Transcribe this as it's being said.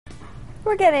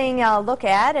We're getting a look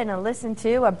at and a listen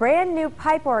to a brand new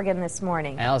pipe organ this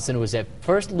morning. Allison was at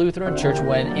First Lutheran Church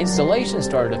when installation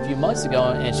started a few months ago,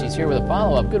 and she's here with a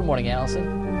follow-up. Good morning,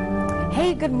 Allison.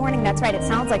 Hey, good morning. That's right. It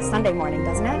sounds like Sunday morning,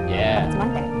 doesn't it? Yeah. But it's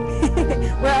Monday.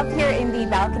 We're up here in the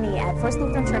balcony at First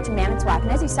Lutheran Church in Manitowoc,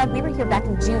 and as you said, we were here back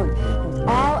in June. It was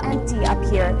all empty up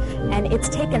here, and it's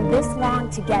taken this long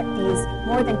to get these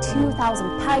more than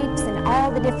 2,000 pipes and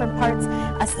all the different parts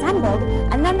assembled,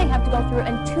 and then they have to go through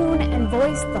and tune and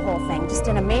voice the whole thing. Just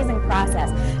an amazing process.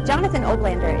 Jonathan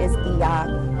Oblander is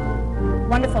the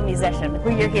wonderful musician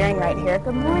who you're hearing right here.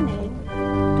 Good morning.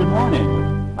 Good morning.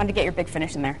 Wanted to get your big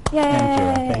finish in there.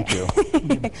 Yay! Thank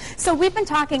you. So we've been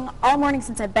talking all morning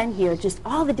since I've been here, just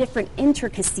all the different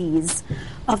intricacies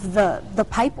of the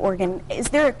pipe organ. Is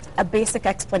there a basic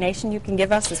explanation you can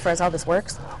give us as far as how this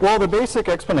works? Well, the basic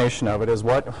explanation of it is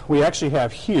what we actually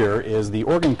have here is the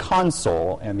organ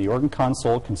console, and the organ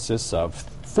console consists of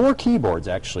 4 keyboards,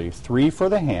 actually, 3 for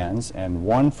the hands and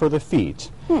 1 for the feet.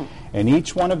 And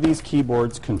each one of these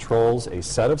keyboards controls a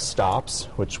set of stops,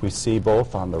 which we see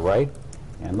both on the right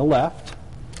and the left.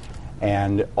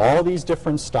 And all these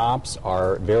different stops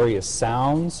are various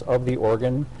sounds of the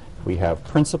organ. We have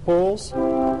principals,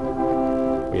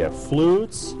 we have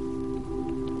flutes,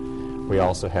 we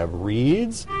also have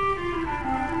reeds,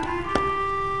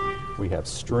 we have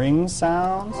string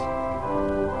sounds.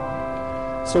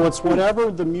 So it's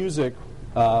whatever the music,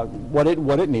 what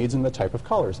it needs and the type of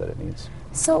colors that it needs.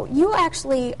 So you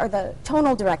actually are the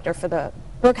tonal director for the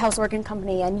Brookhouse Organ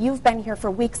Company, and you've been here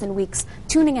for weeks and weeks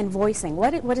tuning and voicing.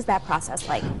 What is that process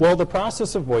like? Well, the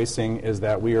process of voicing is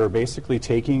that we are basically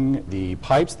taking the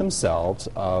pipes themselves,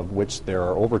 of which there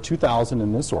are over 2,000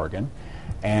 in this organ,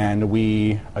 and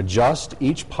we adjust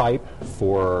each pipe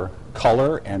for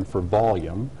color and for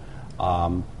volume,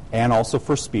 and also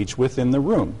for speech within the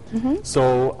room.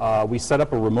 So we set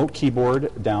up a remote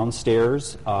keyboard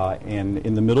downstairs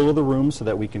in the middle of the room so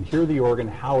that we can hear the organ,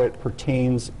 how it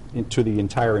pertains to the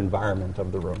entire environment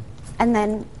of the room. And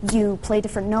then you play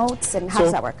different notes, and how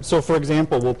does that work? So for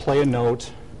example, we'll play a note,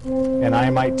 and I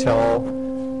might tell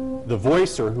the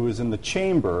voicer who is in the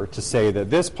chamber to say that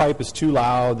this pipe is too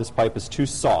loud, this pipe is too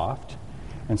soft,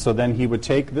 and so then he would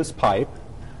take this pipe,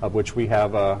 of which we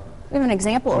have an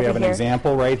example over here. We have an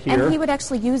example right here. And he would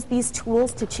actually use these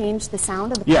tools to change the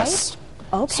sound of the pipe? Yes.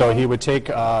 Okay. So he would take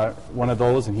one of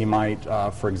those, and he might,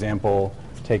 for example,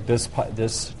 take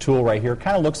this tool right here.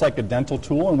 Kind of looks like a dental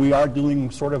tool, and we are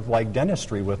doing sort of like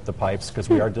dentistry with the pipes because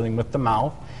we are dealing with the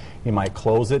mouth. He might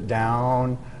close it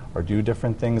down or do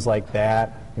different things like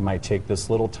that. He might take this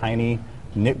little tiny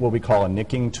what we call a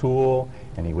nicking tool,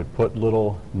 and he would put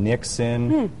little nicks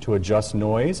in to adjust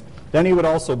noise. Then he would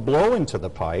also blow into the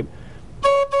pipe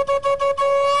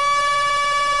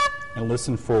and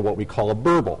listen for what we call a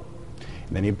burble.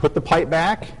 And then he'd put the pipe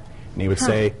back, and he would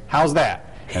say, "How's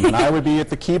that?" And then I would be at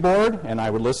the keyboard, and I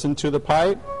would listen to the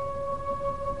pipe,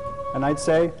 and I'd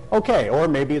say, "Okay," or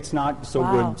maybe it's not so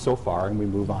good so far, and we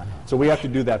move on. So we have to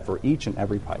do that for each and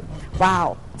every pipe.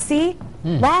 Wow. See?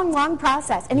 Long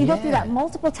process. And you go through that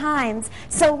multiple times.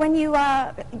 So when you,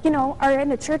 are in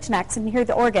the church next and you hear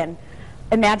the organ,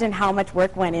 imagine how much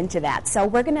work went into that. So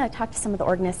we're going to talk to some of the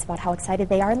organists about how excited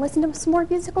they are and listen to some more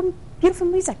beautiful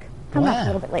music coming up a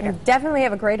little bit later. You definitely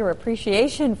have a greater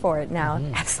appreciation for it now.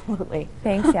 Absolutely.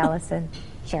 Thanks, Allison.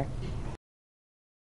 Sure.